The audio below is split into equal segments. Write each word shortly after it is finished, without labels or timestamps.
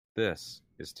This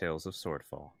is Tales of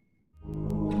Swordfall.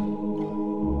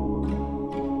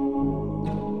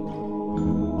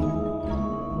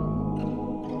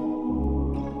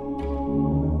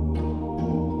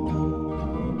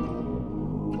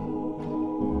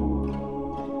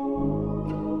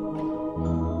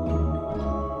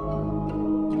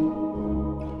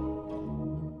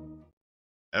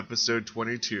 Episode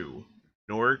 22,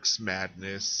 Nork's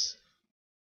Madness.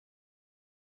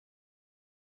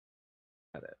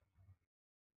 Got it.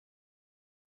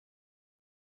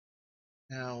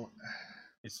 Now,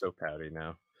 He's so pouty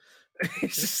now.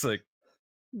 He's just like,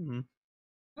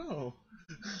 oh,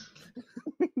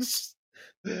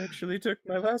 they actually took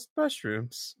my last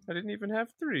mushrooms. I didn't even have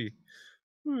 3.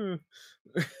 Hmm.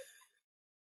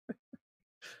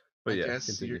 But yeah,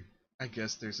 continue. I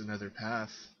guess there's another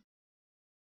path,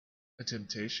 a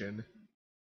temptation,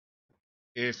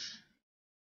 if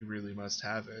you really must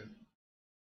have it.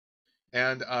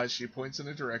 And she points in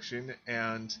a direction,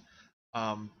 and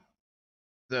um,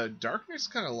 the darkness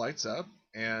kind of lights up,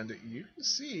 and you can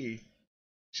see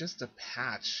just a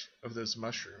patch of those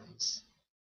mushrooms.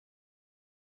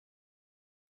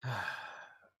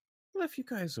 Well, if you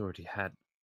guys already had,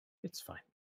 it's fine.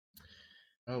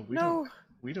 Oh, No.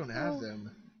 we don't have No.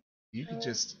 them. You can No.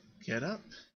 just get up,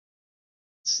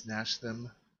 snatch them,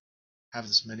 have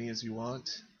as many as you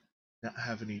want, not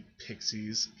have any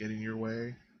pixies get in your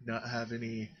way, not have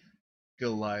any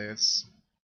Goliaths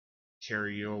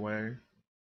carry you away.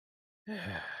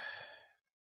 I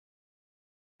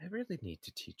really need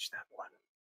to teach that one.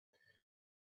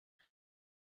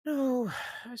 No,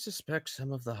 I suspect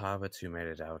some of the hobbits who made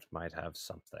it out might have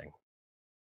something.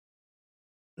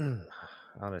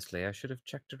 Honestly, I should have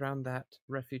checked around that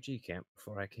refugee camp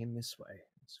before I came this way.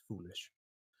 It's foolish.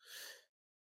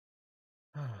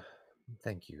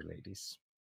 Thank you, ladies.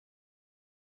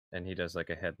 And he does like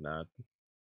a head nod.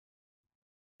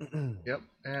 Yep,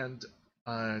 and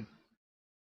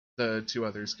the two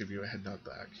others give you a head nod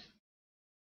back.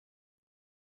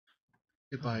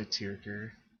 Goodbye,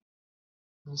 Tyrker.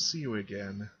 We'll see you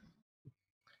again.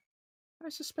 I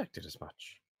suspected as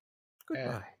much.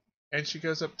 Goodbye. And she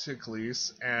goes up to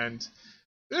Khalees, and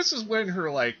this is when her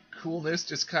like coolness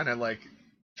just kind of like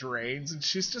drains, and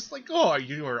she's just like, "Oh,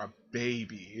 you are a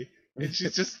baby," and she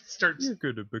just starts. You're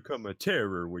gonna become a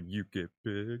terror when you get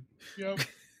big. Yep.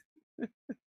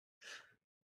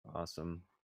 Awesome.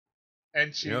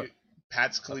 And she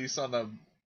pats Khalees on the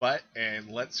butt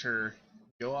and lets her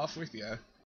go off with you.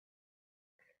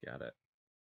 Got it.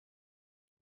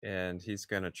 And he's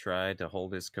going to try to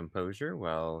hold his composure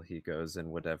while he goes in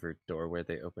whatever doorway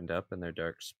they opened up in their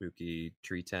dark, spooky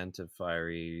tree tent of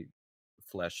fiery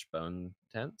flesh bone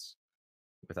tents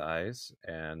with eyes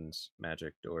and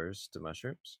magic doors to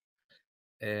mushrooms.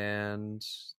 And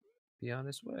be on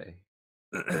his way.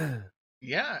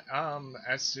 Yeah,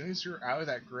 as soon as you're out of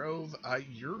that grove,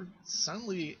 you're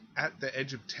suddenly at the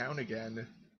edge of town again.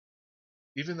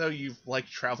 Even though you've like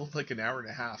traveled like an hour and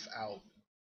a half out.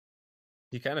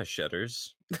 He kind of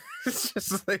shudders. It's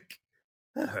just like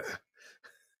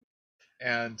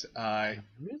and I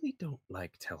really don't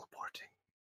like teleporting.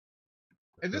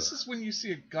 And this is when you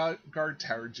see a guard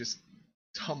tower just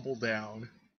tumble down.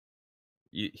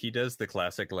 He does the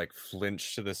classic like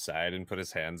flinch to the side and put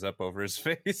his hands up over his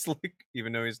face, like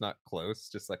even though he's not close,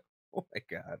 just like, oh my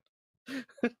god.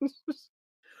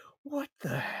 What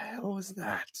the hell was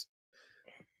that?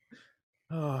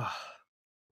 Oh.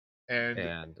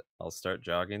 And I'll start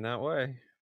jogging that way.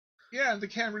 Yeah, the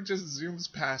camera just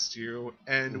zooms past you,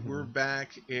 and we're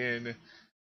back in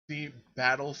the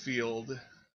battlefield.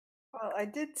 Well, I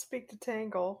did speak to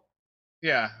Tangle.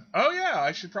 Yeah. Oh, yeah,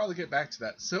 I should probably get back to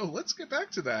that. So let's get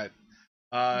back to that.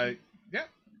 Yeah.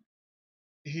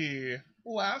 He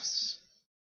laughs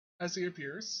as he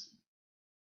appears.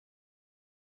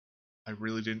 I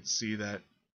really didn't see that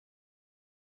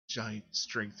giant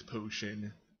strength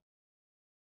potion.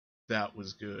 That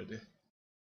was good.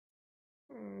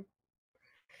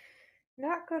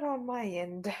 Not good on my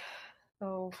end.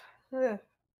 Oh. What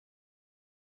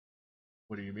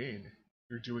do you mean?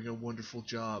 You're doing a wonderful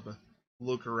job.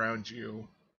 Look around you.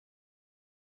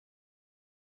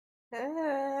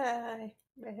 It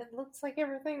looks like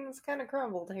everything's kind of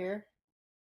crumbled here.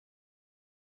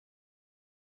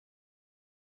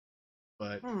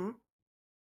 But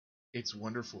it's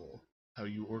wonderful how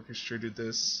you orchestrated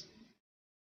this.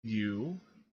 You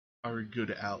are a good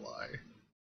ally.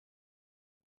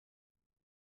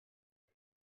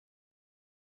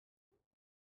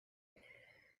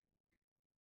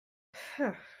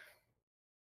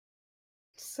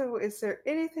 So, is there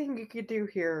anything you could do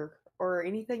here, or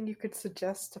anything you could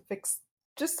suggest to fix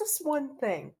just this one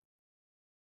thing?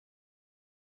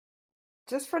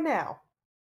 Just for now.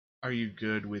 Are you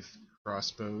good with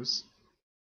crossbows?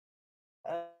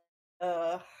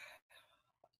 Uh,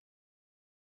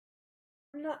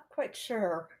 I'm not quite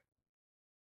sure.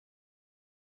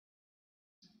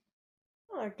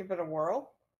 I'll give it a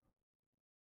whirl.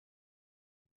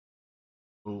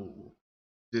 Oh,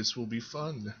 this will be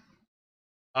fun.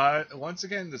 Once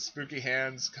again, the spooky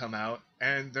hands come out,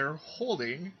 and they're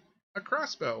holding a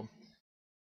crossbow.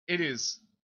 It is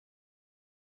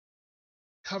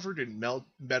covered in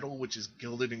metal, which is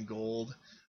gilded in gold.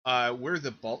 Where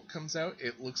the bolt comes out,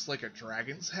 it looks like a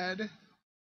dragon's head.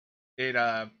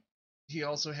 He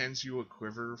also hands you a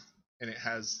quiver, and it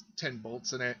has 10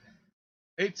 bolts in it.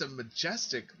 It's a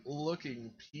majestic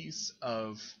looking piece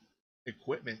of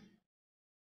equipment.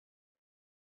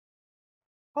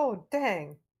 Oh,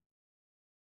 dang.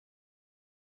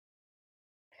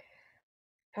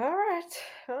 Alright.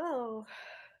 Oh.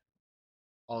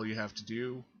 All you have to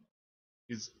do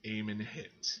is aim and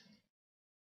hit.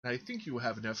 I think you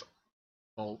have enough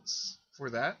bolts for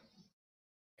that.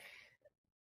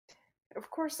 Of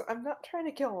course, I'm not trying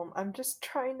to kill him. I'm just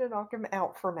trying to knock him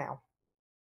out for now.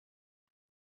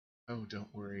 Oh,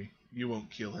 don't worry. You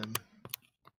won't kill him.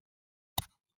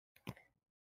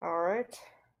 Alright.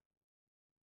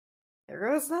 There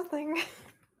goes nothing.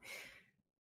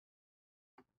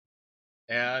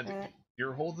 And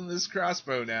you're holding this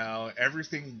crossbow now.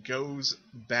 Everything goes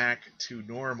back to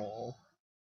normal.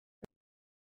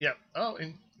 Yep. Oh,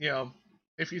 and,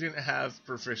 if you didn't have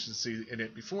proficiency in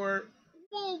it before,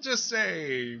 we'll just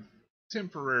say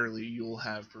temporarily you'll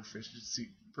have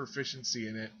proficiency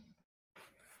in it.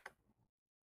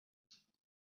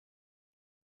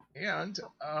 And,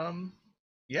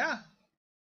 yeah.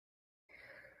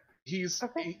 He's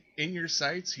Okay. in your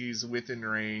sights. He's within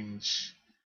range.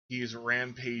 He's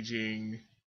rampaging.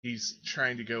 He's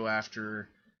trying to go after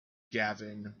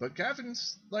Gavin. But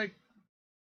Gavin's,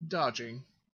 dodging.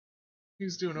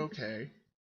 He's doing okay.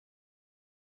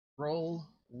 Roll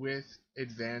with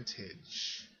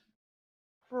advantage.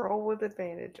 Roll with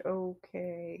advantage.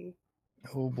 Okay.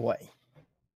 Oh boy.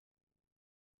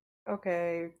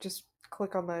 Okay, just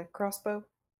click on the crossbow.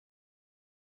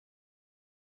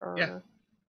 Yeah.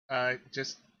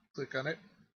 Just click on it.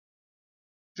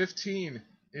 15.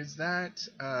 Is that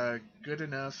good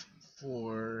enough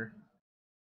for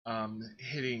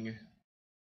hitting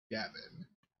Gavin?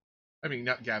 I mean,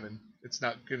 not Gavin. It's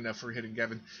not good enough for hitting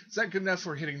Gavin. Is that good enough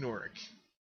for hitting Norik?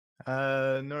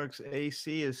 Norik's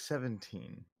AC is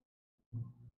 17.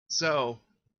 So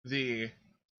the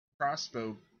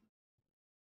crossbow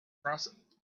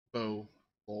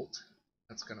bolt,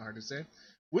 that's kind of hard to say,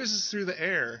 whizzes through the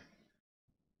air,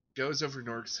 goes over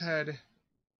Norik's head,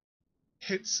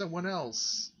 hits someone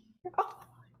else.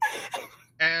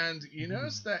 And you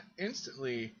notice that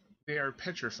instantly they are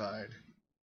petrified.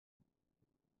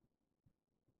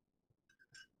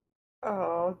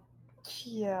 Oh,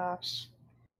 gosh.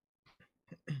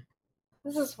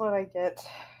 This is what I get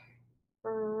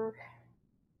for...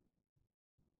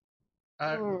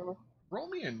 Ooh. Roll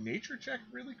me a nature check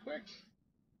really quick.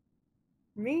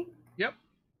 Me? Yep.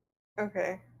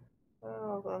 Okay.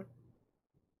 Hold on.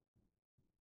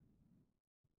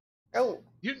 Oh.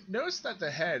 You notice that the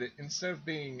head, instead of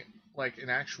being like an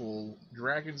actual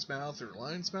dragon's mouth or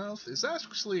lion's mouth, is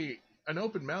actually an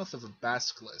open mouth of a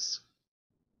basilisk,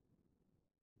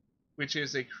 which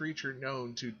is a creature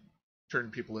known to turn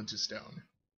people into stone.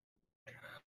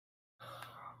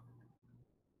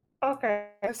 Okay.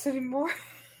 Is there any more?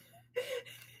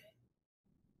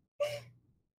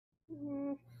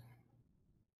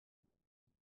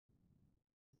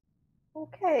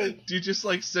 Okay. Do you just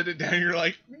set it down? You're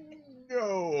like,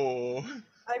 no.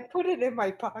 I put it in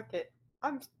my pocket.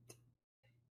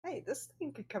 Hey, this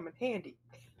thing could come in handy.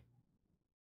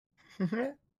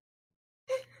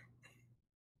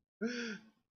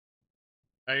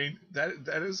 I mean,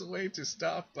 that is a way to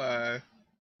stop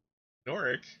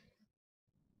Norik.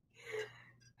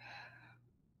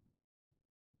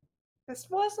 This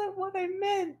wasn't what I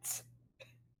meant.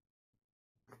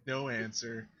 No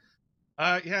answer.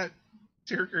 Yeah,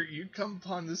 Tirker, you come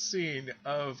upon the scene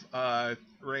of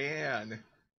Rayanne,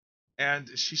 and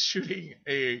she's shooting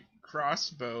a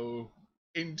crossbow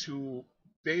into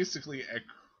basically a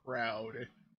crowd.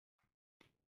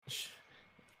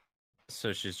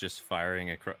 So she's just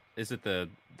firing is it the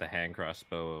hand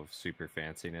crossbow of super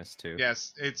fanciness too?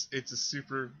 Yes, it's a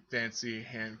super fancy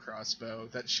hand crossbow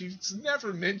that she's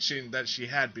never mentioned that she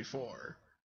had before.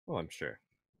 Well, I'm sure.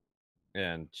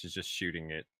 And she's just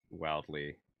shooting it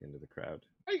wildly into the crowd.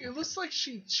 It looks like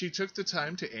she took the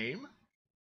time to aim,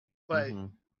 but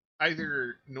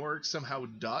either Norik somehow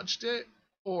dodged it,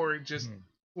 or just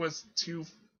was too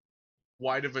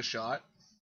wide of a shot.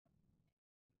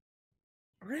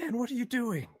 Ran, what are you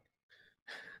doing?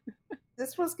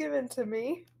 This was given to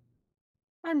me.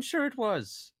 I'm sure it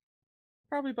was.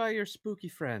 Probably by your spooky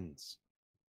friends.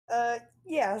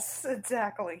 Yes,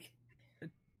 exactly.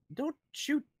 Don't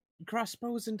shoot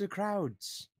crossbows into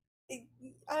crowds.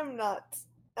 I'm not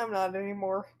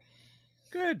anymore.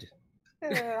 Good.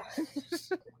 I've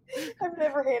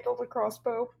never handled a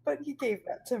crossbow, but he gave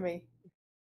that to me.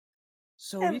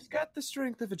 So he's got the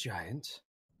strength of a giant.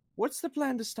 What's the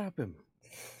plan to stop him?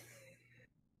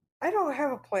 I don't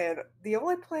have a plan. The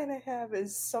only plan I have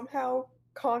is somehow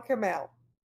conk him out.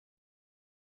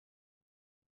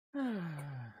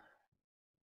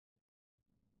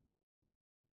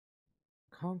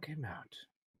 Conk him out.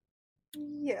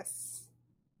 Yes.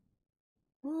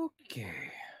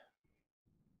 Okay.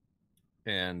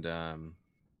 And,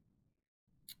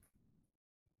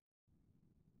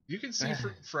 You can see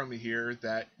from here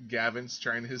that Gavin's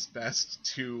trying his best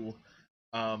to,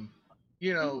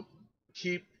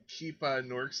 keep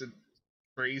Nork's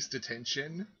raised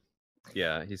attention.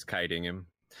 yeah, he's kiting him.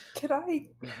 Can I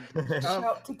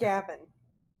shout to Gavin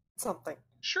something?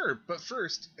 Sure, but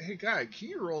first, hey guy, can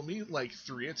you roll me like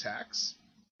 3 attacks?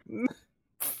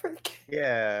 Frick.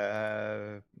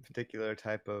 Yeah, particular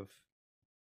type of.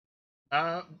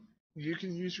 You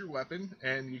can use your weapon,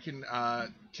 and you can.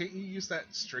 Can't you use that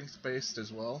strength based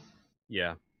as well?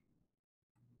 Yeah.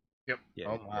 Yep. Yeah.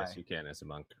 Oh my. Yes, you can as a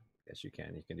monk. Yes, you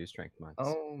can. You can do strength monks.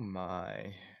 Oh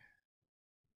my.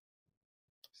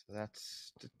 So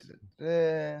that's.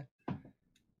 Attack.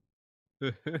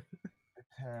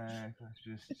 Let's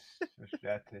just switch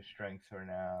that to strength for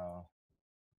now.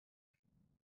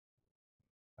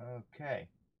 Okay.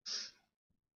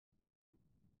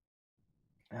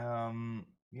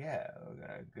 Yeah, we're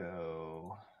gonna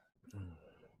go.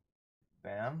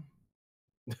 Bam.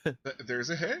 There's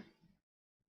a hit.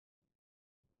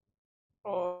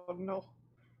 Oh no.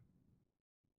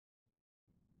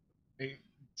 Hey,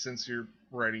 since you're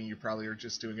writing, you probably are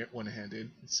just doing it one-handed.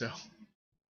 So.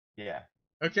 Yeah.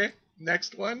 Okay.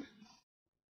 Next one.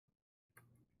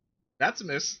 That's a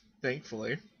miss,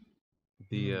 thankfully.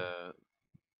 The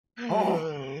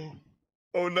Oh.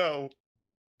 Oh no.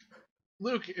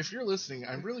 Luke, if you're listening,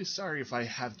 I'm really sorry if I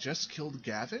have just killed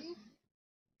Gavin.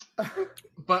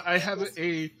 But I have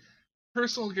a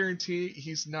personal guarantee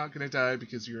he's not going to die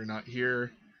because you're not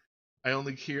here. I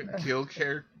only kill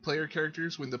player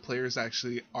characters when the players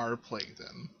actually are playing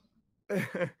them.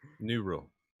 new rule.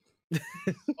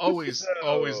 Always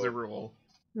the rule.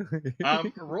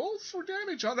 Roll for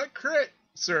damage on that crit,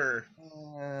 sir.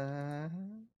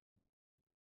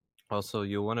 Also,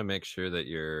 you'll want to make sure that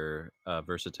your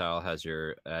versatile has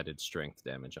your added strength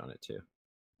damage on it too,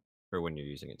 or when you're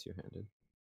using it two-handed.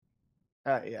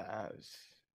 Yeah, I was.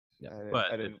 Yeah,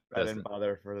 I didn't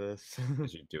bother for this.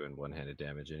 Because you're doing one-handed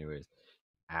damage anyways.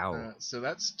 Ow. So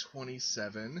that's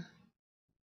 27.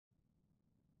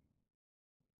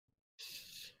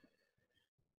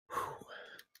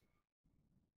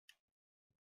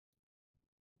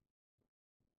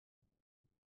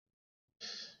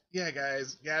 Yeah,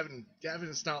 guys, Gavin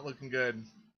is not looking good.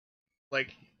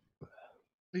 Like,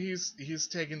 he's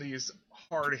taking these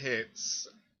hard hits,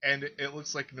 and it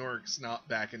looks like Nork's not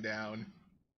backing down.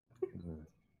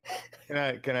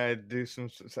 Can I do some?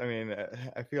 I mean,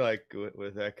 I feel like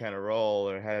with that kind of roll,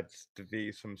 there has to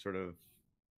be some sort of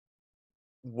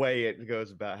way it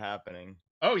goes about happening.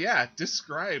 Oh yeah,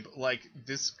 describe like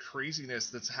this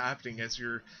craziness that's happening as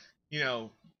you're,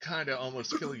 kind of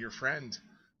almost killing your friend.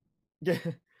 Yeah,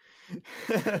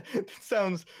 that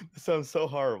sounds so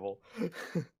horrible.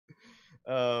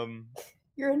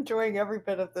 You're enjoying every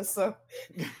bit of this, though.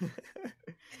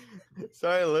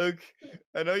 Sorry, Luke.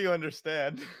 I know you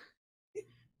understand.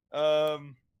 So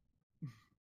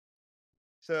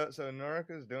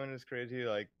Norika's doing this crazy,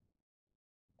 like,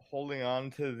 holding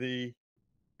on to the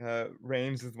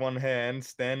reins with one hand,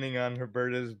 standing on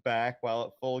Herberta's back while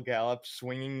at full gallop,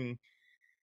 swinging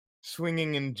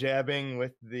and jabbing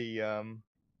with the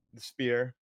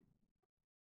spear,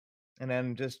 and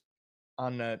then just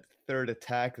on that third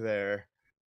attack there,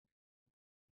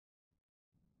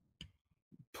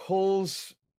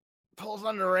 pulls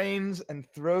on the reins and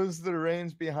throws the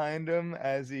reins behind him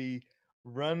as he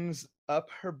runs up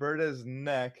Herberta's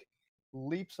neck,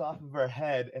 leaps off of her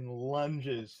head, and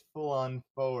lunges full on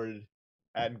forward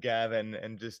at Gavin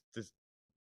and just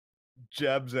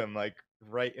jabs him like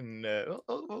right in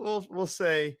we'll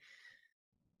say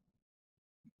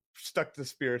stuck the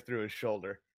spear through his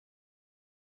shoulder.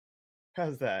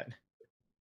 How's that?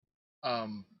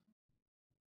 Ow.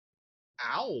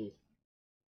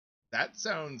 That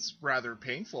sounds rather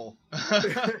painful.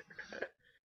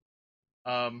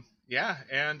 Yeah,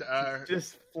 and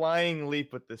Just flying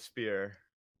leap with the spear.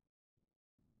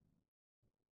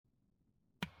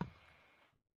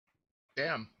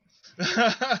 damn.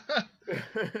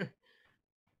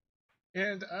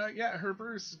 And yeah,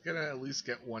 Herber's gonna at least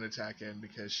get one attack in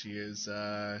because she is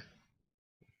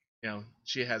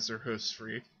she has her host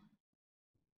free.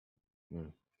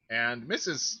 And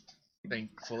misses,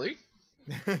 thankfully.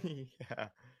 Yeah.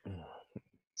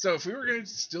 So if we were gonna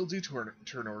still do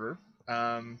turn order,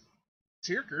 Tyrker,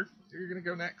 you're gonna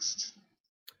go next.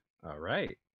 All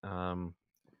right.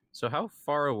 So how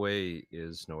far away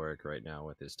is Norik right now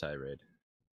with his tirade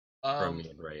from me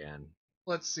and Rayanne?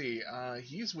 Let's see.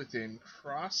 He's within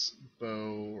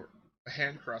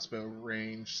hand crossbow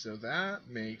range, so that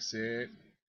makes it,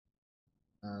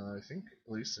 I think,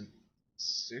 at least in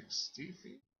 60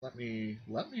 feet. Let me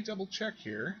double check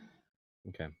here.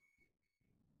 Okay.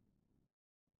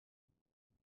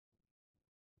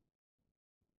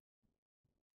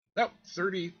 Oh,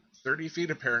 30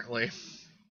 feet apparently.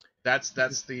 That's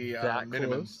the that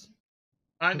minimum. close?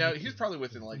 I know he's probably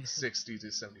within like 60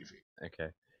 to 70 feet.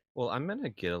 Okay. Well, I'm gonna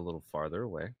get a little farther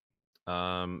away.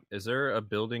 Is there a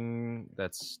building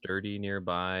that's sturdy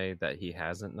nearby that he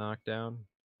hasn't knocked down?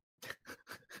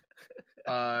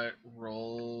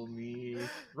 Roll me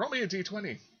a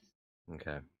d20.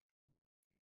 Okay.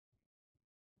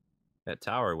 That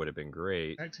tower would have been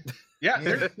great.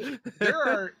 Yeah, there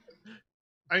are.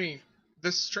 I mean,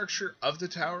 the structure of the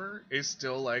tower is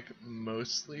still like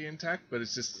mostly intact, but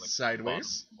it's just Like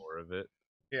sideways. More of it.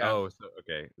 Yeah. Oh, so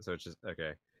okay. So it's just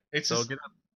okay. It's so just, I'll get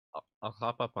up. I'll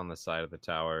hop up on the side of the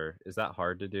tower. Is that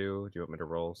hard to do? Do you want me to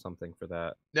roll something for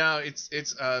that? no,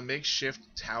 it's a makeshift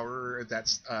tower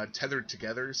that's tethered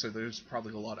together, so there's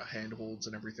probably a lot of handholds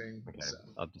and everything. Okay. So.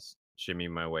 I'll just shimmy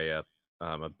my way up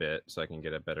a bit so I can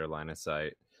get a better line of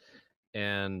sight.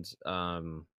 And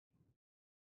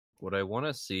what I want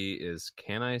to see is,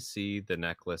 can I see the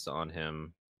necklace on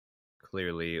him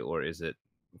clearly, or is it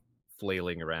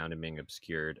flailing around and being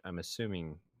obscured? I'm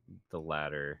assuming the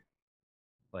latter.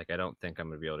 Like, I don't think I'm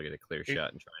going to be able to get a clear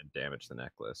shot and try and damage the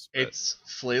necklace. But... It's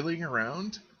flailing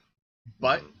around,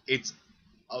 but it's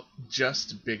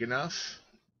just big enough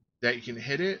that you can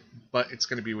hit it, but it's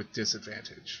going to be with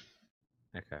disadvantage.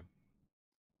 Okay.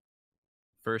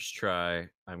 First try,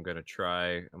 I'm going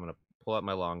to pull out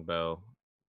my longbow.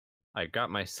 I got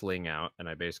my sling out, and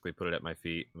I basically put it at my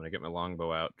feet. I'm going to get my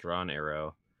longbow out, draw an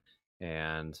arrow,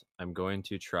 and I'm going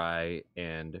to try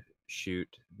and shoot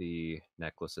the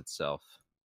necklace itself.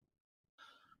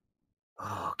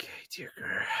 Okay,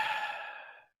 Tyrker.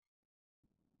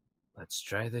 Let's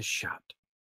try this shot.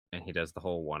 And he does the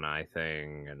whole one-eye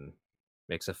thing and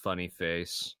makes a funny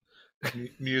face.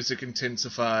 Music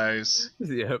intensifies.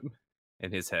 Yep.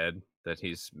 In his head that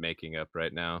he's making up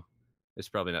right now. It's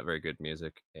probably not very good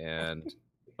music. And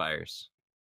fires.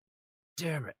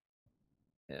 Damn it.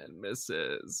 And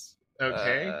misses.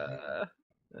 Okay.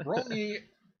 Roll me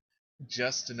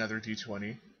just another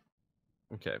d20.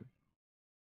 Okay.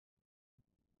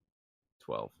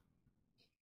 12.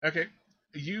 Okay.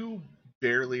 You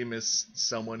barely miss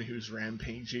someone who's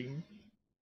rampaging.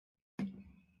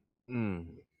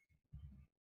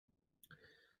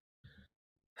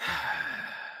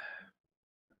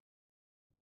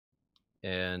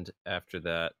 And after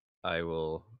that, I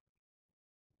will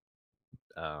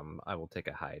take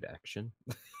a hide action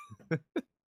to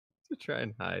try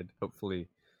and hide. Hopefully,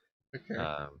 Okay.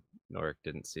 Norik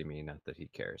didn't see me. Not that he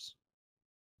cares.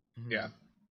 Yeah.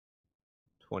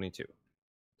 22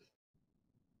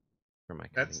 for my.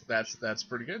 That's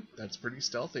pretty good. That's pretty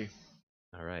stealthy.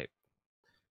 All right.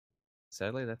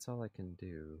 Sadly, that's all I can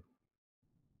do.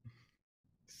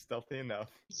 Stealthy enough.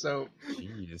 So.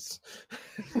 Jeez.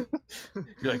 You're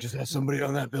like, just have somebody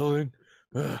on that building.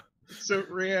 So,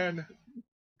 Rayanne,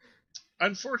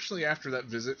 unfortunately, after that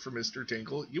visit from Mr.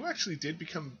 Tingle, you actually did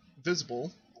become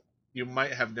visible. You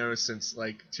might have noticed since,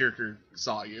 like, Tyrker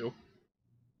saw you.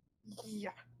 Yeah.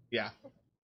 Yeah.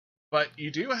 But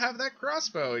you do have that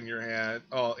crossbow in your hand,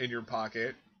 in your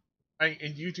pocket.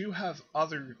 And you do have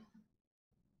other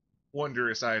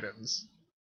wondrous items.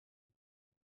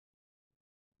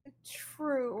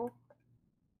 True.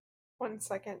 1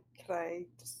 second. Could I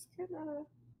just get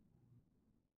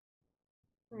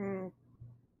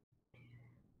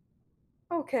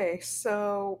Okay,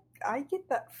 so I get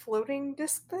that floating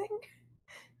disc thing.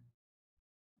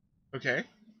 Okay.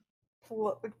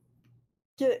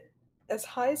 Get as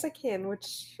high as I can,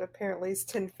 which apparently is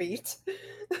 10 feet.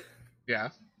 Yeah.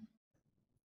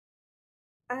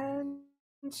 And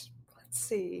let's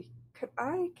see. Could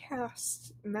I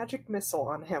cast Magic Missile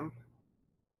on him?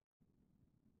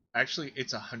 Actually,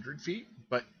 it's 100 feet,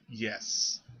 but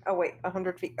yes. Oh wait,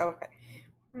 100 feet. Okay.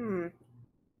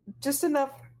 Just enough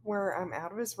where I'm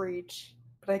out of his reach,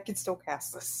 but I can still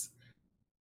cast this.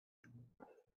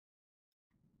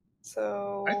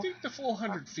 So I think the full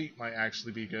 100 feet might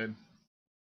actually be good.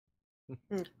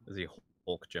 As he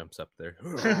Hulk jumps up there.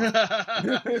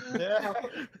 Yeah.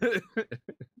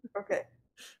 okay.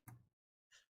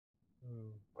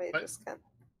 Wait, But- just kind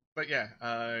But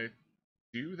yeah,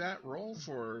 do that roll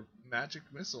for Magic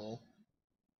Missile.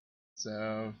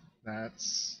 So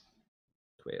that's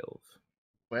 12.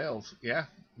 12. Yeah,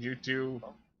 you do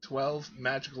 12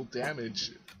 magical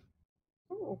damage.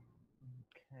 Ooh.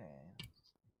 Okay.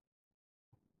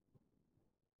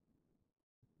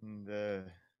 And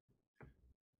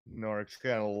Norik's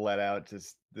gonna let out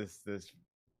just this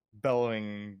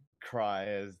bellowing cry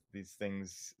as these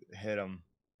things hit him,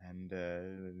 and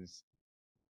is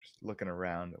just looking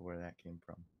around at where that came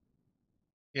from.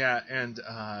 Yeah, and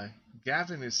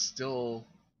Gavin is still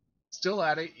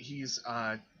at it. He's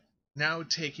now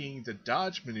taking the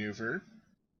dodge maneuver,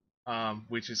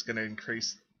 which is going to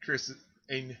increase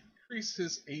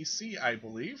his AC, I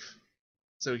believe.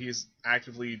 So he's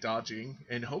actively dodging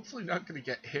and hopefully not going to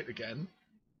get hit again.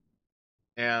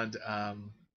 And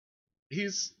he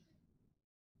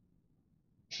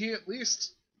at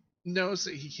least knows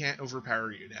that he can't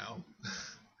overpower you now.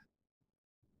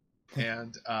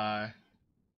 And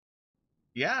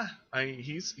yeah,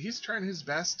 he's trying his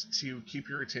best to keep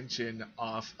your attention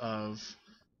off of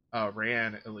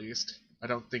Ran, at least. I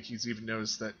don't think he's even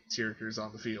noticed that Tyrker's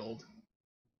on the field.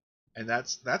 And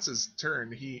that's his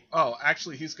turn.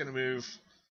 Actually he's gonna move.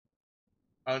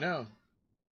 Oh no.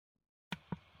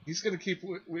 He's gonna keep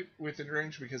within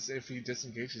range, because if he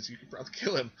disengages, you could probably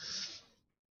kill him.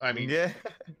 I mean, Yeah.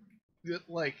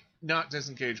 like, not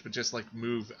disengage, but just like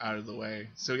move out of the way.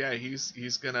 So yeah,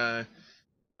 he's gonna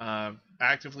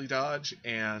actively dodge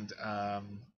and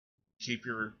keep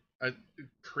your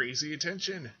crazy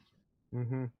attention.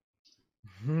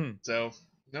 Mm-hmm. So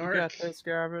You Norik, got this,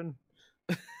 Gavin.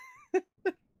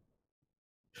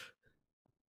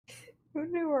 Who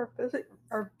knew our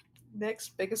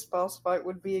next biggest boss fight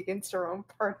would be against our own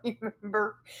party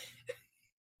member?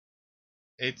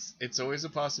 it's always a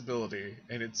possibility,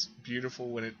 and it's beautiful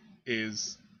when it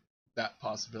is that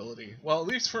possibility. Well, at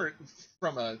least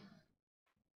from a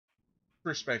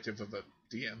perspective of a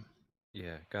DM.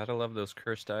 Yeah, gotta love those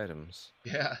cursed items.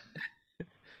 Yeah.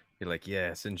 You're like,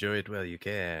 yes, enjoy it while you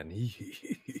can.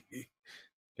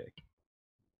 Okay.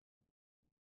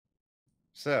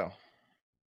 So,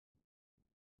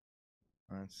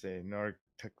 let's see. Norik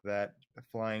took that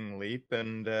flying leap,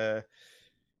 and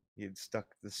he had stuck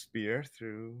the spear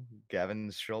through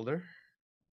Gavin's shoulder.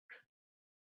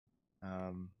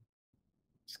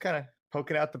 Just kind of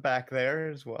poking out the back there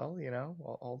as well,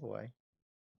 all the way.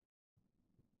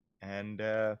 And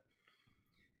he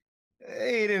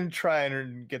didn't try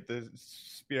and get the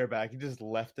spear back. He just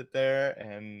left it there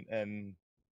and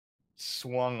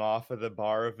swung off of the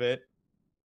bar of it.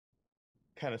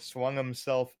 Kind of swung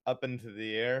himself up into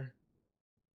the air.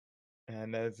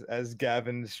 And as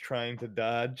Gavin's trying to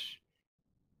dodge,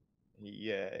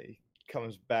 he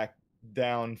comes back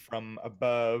down from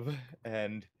above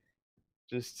and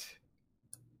just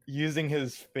using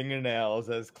his fingernails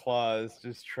as claws,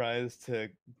 just tries to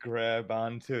grab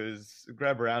around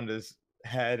his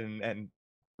head and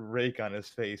rake on his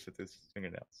face with his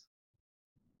fingernails.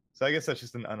 So I guess that's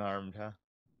just an unarmed, huh?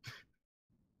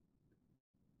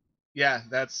 Yeah,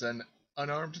 that's an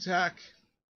unarmed attack.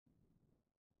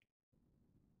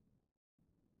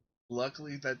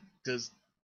 Luckily, that does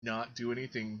not do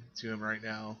anything to him right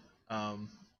now. I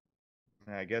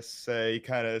guess he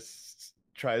kind of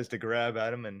tries to grab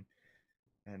at him and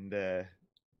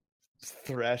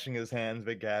thrashing his hands,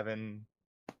 but Gavin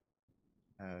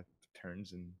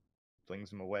turns and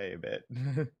flings him away a bit.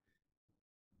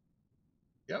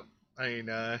 Yep. I mean,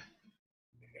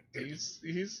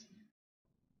 he's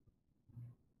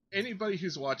anybody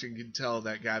who's watching can tell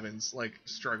that Gavin's like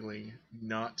struggling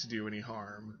not to do any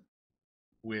harm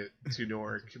to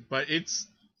Norik, but it's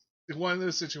one of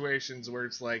those situations where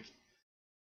it's like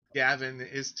Gavin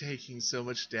is taking so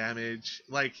much damage.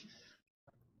 Like,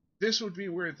 this would be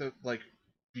where the like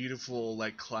beautiful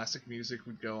like classic music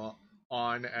would go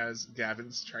on as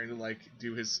Gavin's trying to like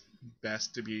do his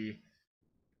best to be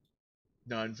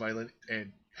non-violent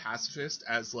and pacifist,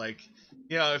 as like,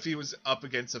 if he was up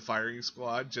against a firing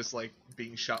squad just like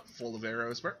being shot full of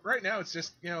arrows. But right now it's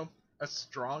just a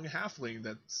strong halfling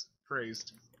that's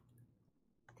praised.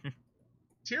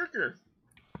 Tyrker.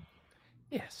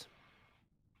 Yes.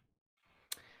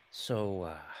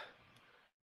 So,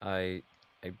 I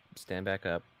stand back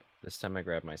up. This time I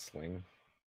grab my sling.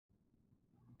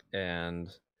 And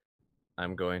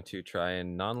I'm going to try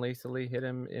and non-lethally hit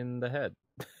him in the head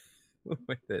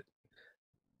with it.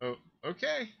 Oh,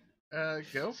 okay.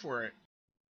 Go for it.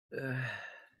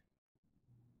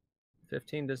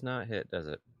 15 does not hit, does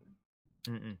it?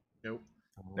 Mm-mm. Nope.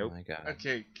 Oh Nope. my god.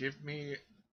 Okay, give me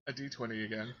a d20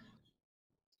 again.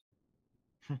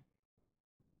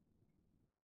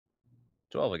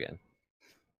 12 again.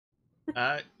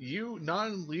 You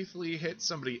non-lethally hit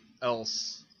somebody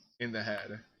else in the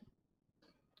head.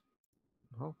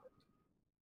 Well,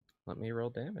 let me roll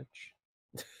damage.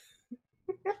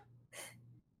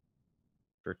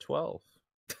 For 12.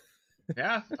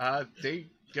 Yeah, they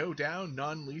go down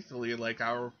non-lethally like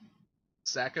our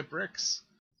sack of bricks.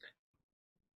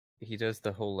 He does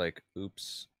the whole, like,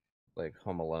 oops, like,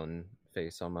 Home Alone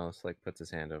face almost, like, puts his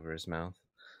hand over his mouth.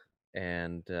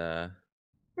 And,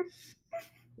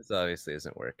 this obviously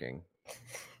isn't working.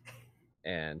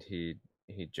 And he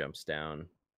jumps down.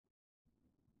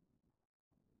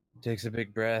 Takes a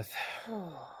big breath.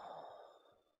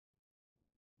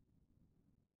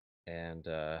 And,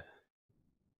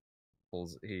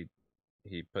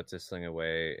 he puts his sling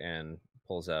away and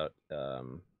pulls out,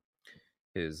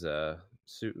 his,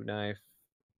 suit knife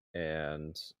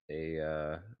and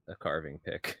a carving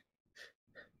pick.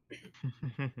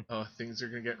 Oh, things are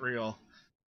gonna get real.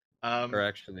 Or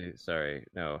actually, sorry,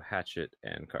 no, hatchet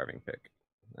and carving pick.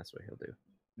 That's what he'll do.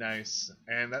 Nice.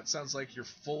 And that sounds like your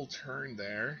full turn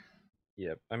there.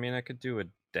 Yep. I mean, I could do a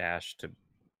dash to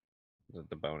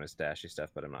the bonus dashy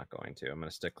stuff, but I'm not going to. I'm going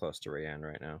to stick close to Rayanne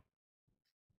right now.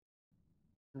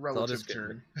 Relative just get-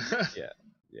 turn.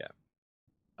 Yeah.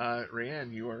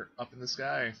 Rayanne, you are up in the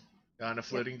sky on a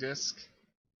floating disc.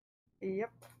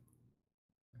 Yep.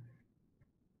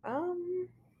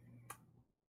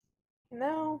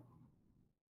 No.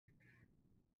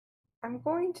 I'm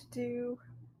going to do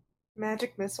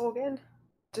magic missile again.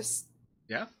 Just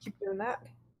Yeah, keep doing that.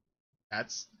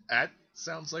 that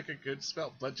sounds like a good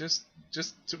spell, but just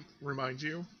to remind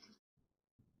you,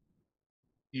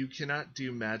 you cannot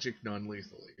do magic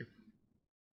non-lethally.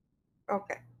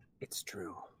 Okay. It's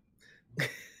true.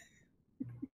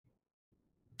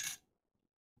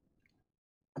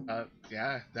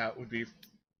 Yeah, that would be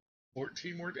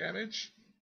 14 more damage.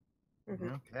 Mm-hmm.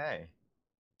 Okay.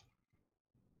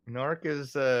 Nork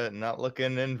is not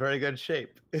looking in very good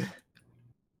shape.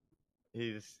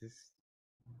 he's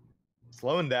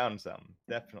slowing down some,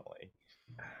 definitely.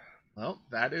 Well,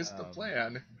 that is the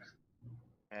plan.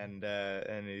 And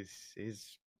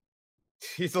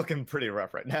he's looking pretty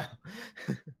rough right now.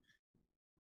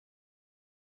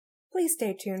 Please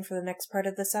stay tuned for the next part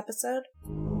of this episode.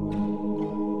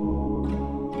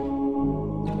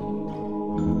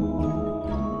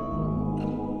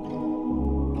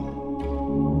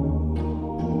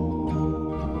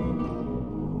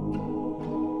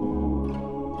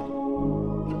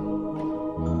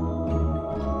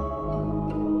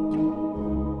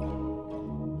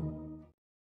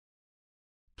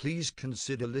 Please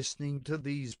consider listening to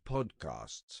these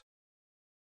podcasts.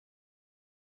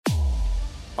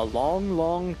 A long,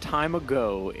 long time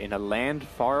ago, in a land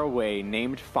far away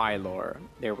named Phylor,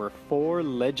 there were 4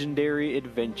 legendary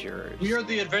adventurers. We are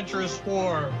the Adventurers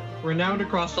 4, renowned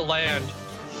across the land.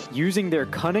 Using their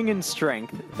cunning and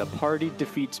strength, the party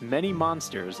defeats many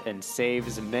monsters and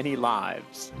saves many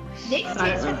lives. Nick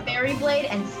takes her fairy blade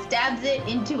and stabs it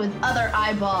into his other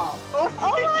eyeball. Oh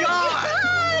my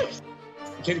god! Gosh!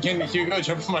 Can Hugo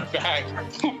jump on my back?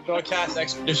 Do I cast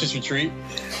Expeditious Retreat?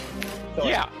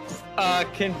 Yeah.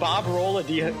 Can Bob roll a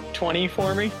d20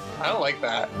 for me? I don't like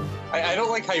that. I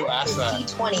don't like how you asked that.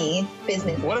 D20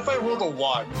 business. What if I rolled a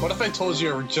 1? What if I told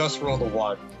you I just rolled a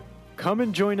 1? Come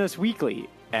and join us weekly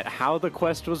at How the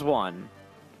Quest Was Won.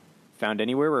 Found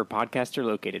anywhere where podcasts are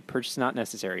located. Purchase not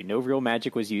necessary. No real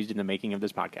magic was used in the making of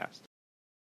this podcast.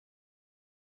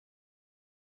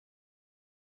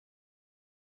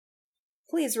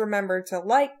 Please remember to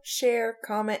like, share,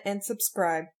 comment, and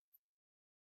subscribe.